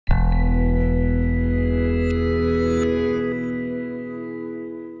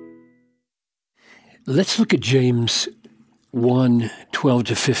Let's look at James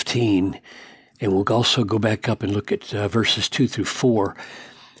 1:12-15, and we'll also go back up and look at verses 2 through 4,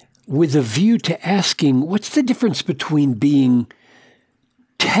 with a view to asking, what's the difference between being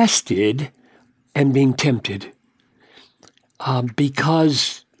tested and being tempted?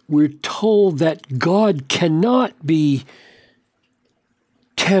 Because we're told that God cannot be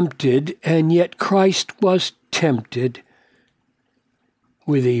tempted, and yet Christ was tempted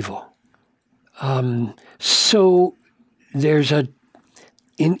with evil. So there's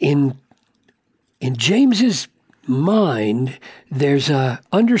in James's mind, there's a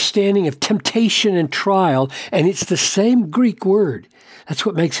understanding of temptation and trial, and it's the same Greek word. That's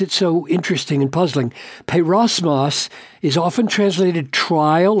what makes it so interesting and puzzling. Peirasmos is often translated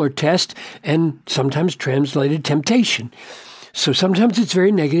trial or test, and sometimes translated temptation. So sometimes it's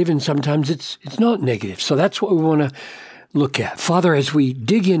very negative, and sometimes it's not negative. So that's what we want to look at. Father, as we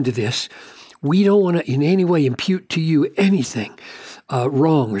dig into this, we don't want to in any way impute to you anything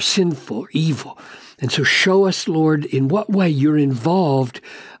wrong or sinful or evil. And so show us, Lord, in what way you're involved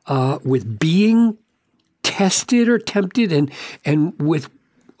with being tested or tempted, and with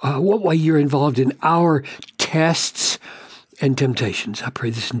what way you're involved in our tests and temptations. I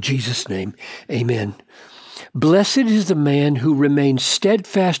pray this in Jesus' name. Amen. Blessed is the man who remains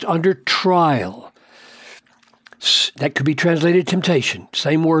steadfast under trial. That could be translated temptation,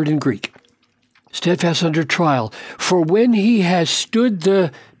 same word in Greek. Steadfast under trial. For when he has stood the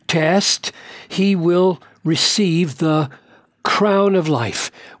test, he will receive the crown of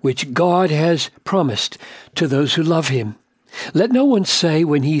life, which God has promised to those who love him. Let no one say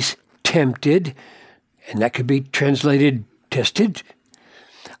when he's tempted, and that could be translated tested,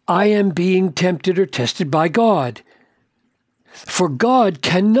 I am being tempted or tested by God. For God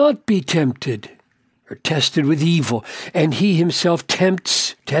cannot be tempted or tested with evil, and he himself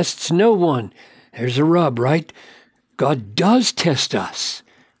tests no one. There's a rub, right? God does test us.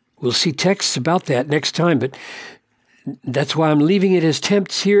 We'll see texts about that next time, but that's why I'm leaving it as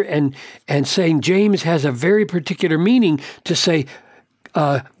tempts here and saying James has a very particular meaning to say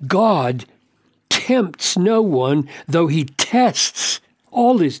God tempts no one, though he tests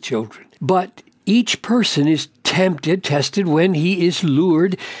all his children. But each person is tested when he is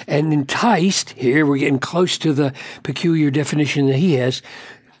lured and enticed. Here we're getting close to the peculiar definition that he has.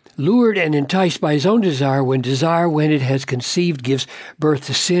 Lured and enticed by his own desire, when it has conceived, gives birth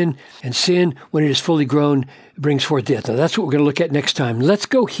to sin, and sin, when it is fully grown, brings forth death. Now, that's what we're going to look at next time. Let's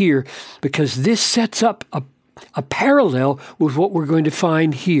go here, because this sets up a parallel with what we're going to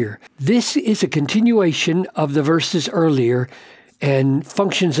find here. This is a continuation of the verses earlier and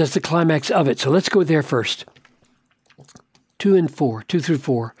functions as the climax of it. So let's go there first. 2 through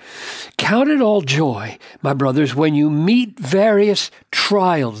 4. Count it all joy, my brothers, when you meet various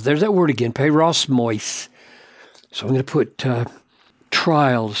trials. There's that word again, peirasmos. So I'm going to put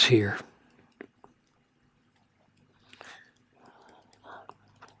trials here.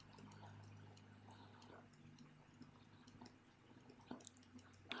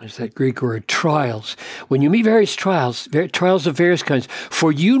 There's that Greek word, trials. When you meet various trials of various kinds,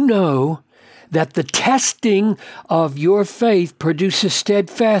 for you know that the testing of your faith produces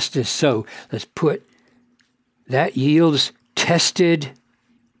steadfastness. So let's put that yields tested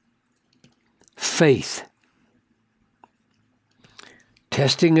faith.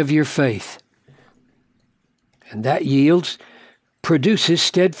 Testing of your faith. And that produces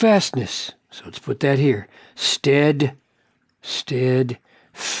steadfastness. So let's put that here.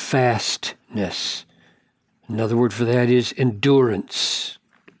 Steadfastness. Another word for that is endurance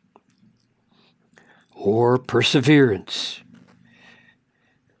or perseverance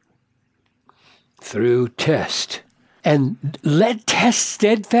through test. And let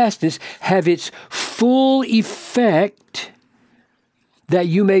steadfastness have its full effect, that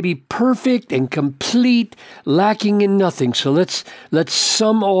you may be perfect and complete, lacking in nothing. So let's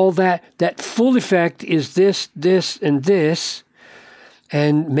sum all that. That full effect is this, and this.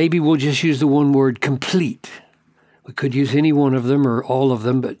 And maybe we'll just use the one word, complete. We could use any one of them or all of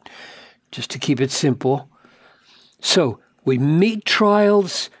them, but just to keep it simple. So we meet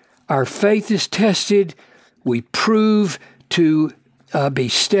trials, our faith is tested, we prove to be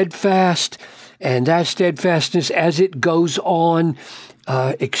steadfast, and that steadfastness, as it goes on,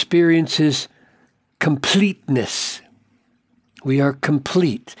 experiences completeness. We are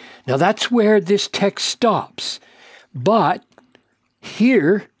complete. Now that's where this text stops. But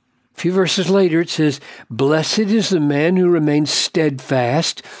here, a few verses later, it says, blessed is the man who remains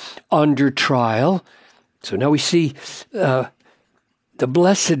steadfast under trial. So now we see the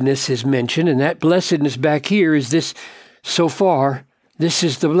blessedness is mentioned, and that blessedness back here is this, so far, this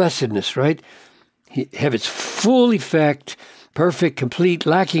is the blessedness, right? have its full effect, perfect, complete,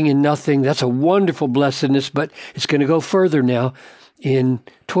 lacking in nothing. That's a wonderful blessedness, but it's going to go further now in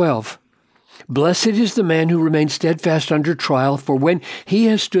 12. Blessed is the man who remains steadfast under trial, for when he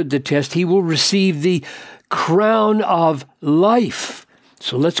has stood the test, he will receive the crown of life.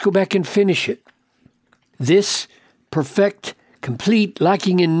 So let's go back and finish it. This perfect, complete,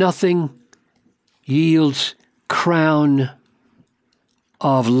 lacking in nothing, yields crown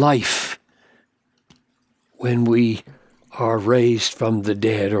of life when we are raised from the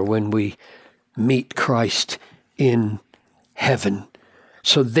dead or when we meet Christ in heaven.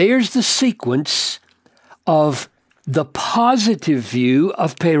 So there's the sequence of the positive view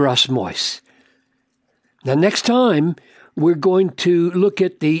of perosmos. Now, next time, we're going to look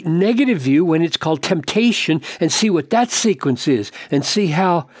at the negative view when it's called temptation and see what that sequence is and see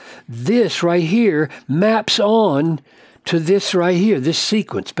how this right here maps on to this right here, this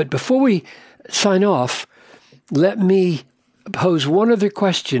sequence. But before we sign off, let me pose one other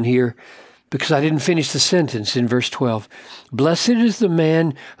question here, because I didn't finish the sentence in verse 12. Blessed is the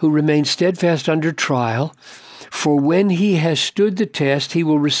man who remains steadfast under trial, for when he has stood the test, he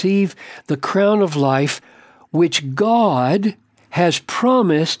will receive the crown of life, which God has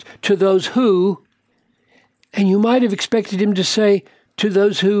promised to those who, and you might have expected him to say, to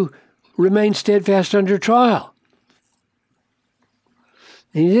those who remain steadfast under trial.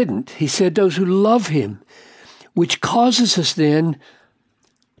 And he didn't. He said those who love him, which causes us then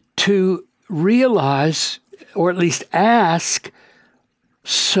to realize, or at least ask,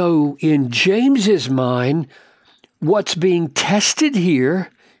 so in James's mind, what's being tested here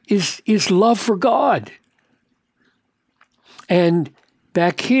is love for God. And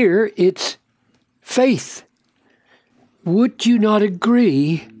back here, it's faith. Would you not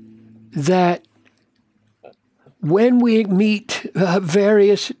agree that when we meet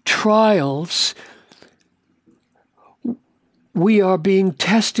various trials, we are being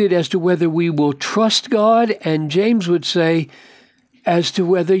tested as to whether we will trust God, and James would say, as to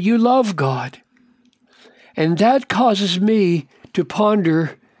whether you love God. And that causes me to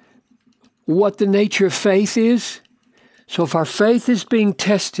ponder what the nature of faith is. So if our faith is being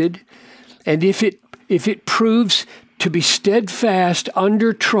tested, and if it proves to be steadfast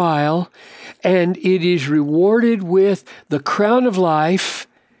under trial, and it is rewarded with the crown of life,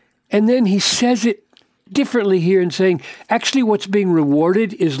 and then he says it differently here in saying, actually what's being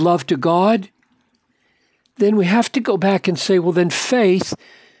rewarded is love to God, then we have to go back and say, well, then faith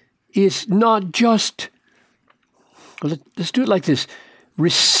is not just, let's do it like this,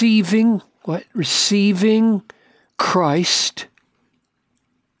 receiving Christ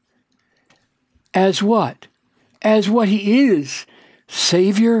as what? As what he is,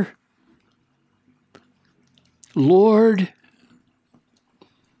 Savior, Lord.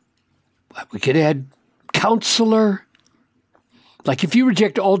 We could add Counselor. Like if you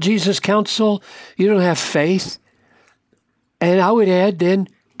reject all Jesus' counsel, you don't have faith. And I would add then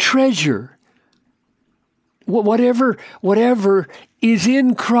treasure. Whatever is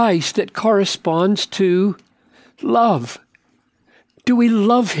in Christ that corresponds to love. Do we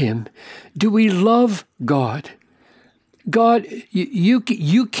love him? Do we love God? God, you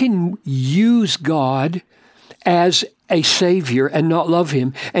can use God as a Savior and not love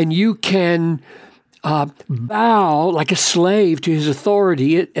him. And you can bow like a slave to his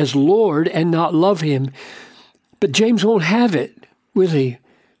authority as Lord and not love him. But James won't have it, will he?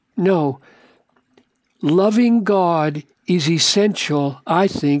 No. Loving God is essential, I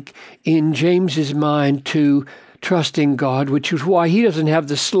think, in James's mind to trusting God, which is why he doesn't have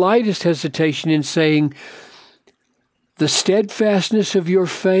the slightest hesitation in saying, the steadfastness of your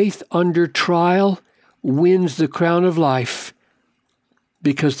faith under trial wins the crown of life,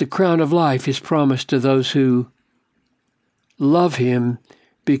 because the crown of life is promised to those who love him,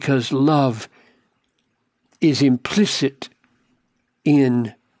 because love is implicit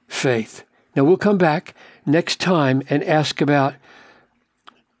in faith. Now we'll come back next time and ask about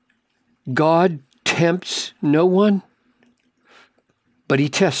God tempts no one, but he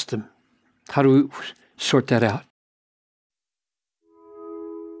tests them. How do we sort that out?